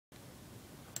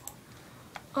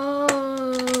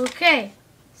Okay,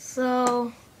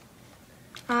 so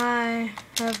I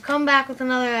have come back with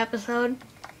another episode,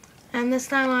 and this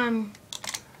time I'm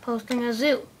posting a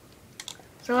zoo.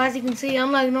 So as you can see,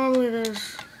 unlike normally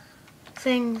there's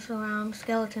things around,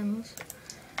 skeletons,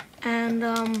 and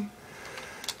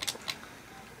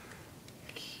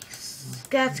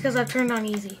that's because I've turned on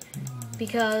easy,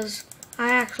 because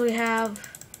I actually have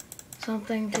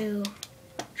something to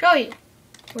show you,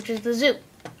 which is the zoo.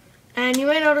 And you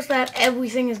may notice that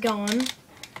everything is gone.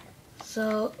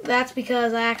 So that's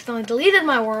because I accidentally deleted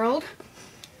my world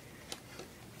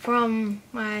from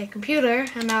my computer,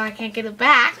 and now I can't get it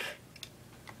back.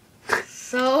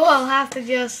 So I'll have to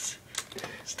just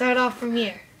start off from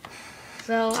here.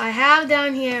 So I have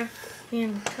down here the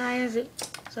entire zoo.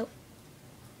 So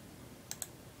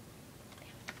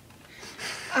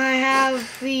I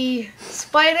have the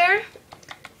spider.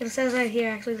 It says right here,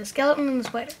 actually, the skeleton and the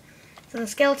spider. So the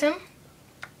skeleton,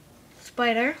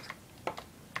 spider,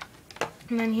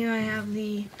 and then here I have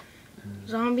the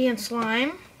zombie and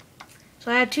slime. So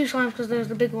I had two slimes because there's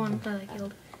the big one that I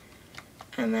killed.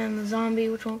 And then the zombie,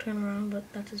 which won't turn around, but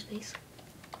that's his face.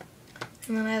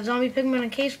 And then I have zombie pigman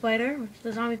and cave spider, which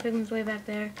the zombie pigman's way back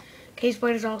there. Cave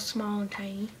spider's all small and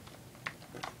tiny.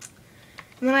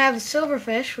 And then I have the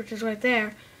silverfish, which is right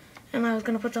there. And I was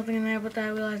going to put something in there, but I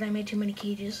realized I made too many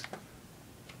cages.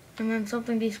 And then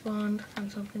something despawned,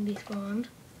 and something despawned.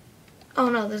 Oh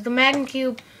no, there's the magma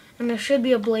cube, and there should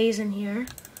be a blaze in here,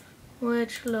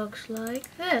 which looks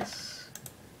like this.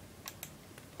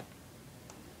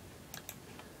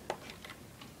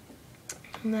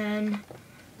 And then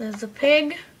there's the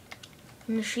pig,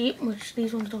 and the sheep, which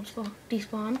these ones don't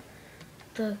despawn.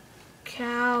 The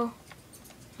cow,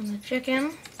 and the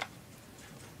chicken.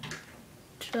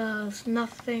 Does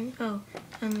nothing. Oh,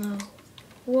 and the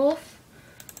wolf.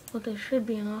 But there should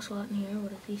be an ocelot in here,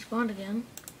 but it despawned again.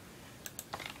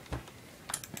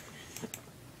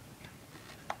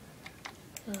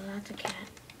 So that's a cat.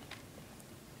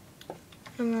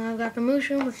 And then I've got the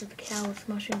mushroom, which is the cow with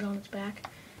mushrooms on its back.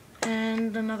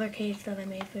 And another cage that I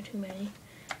made for too many.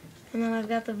 And then I've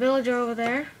got the villager over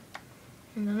there.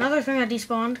 And another thing that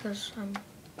despawned, because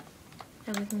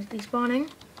everything's despawning.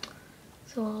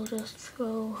 So I'll just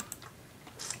throw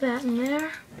that in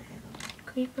there.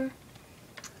 Creeper.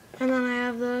 And then I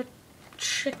have the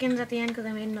chickens at the end because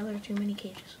I made another too many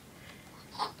cages.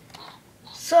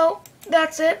 So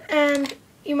that's it, and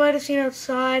you might have seen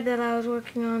outside that I was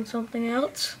working on something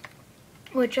else,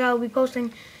 which I'll be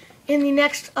posting in the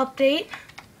next update.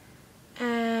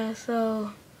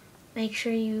 So make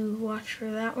sure you watch for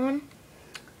that one.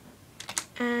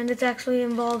 And it actually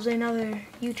involves another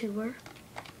YouTuber.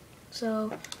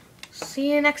 So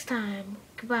see you next time.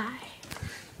 Goodbye.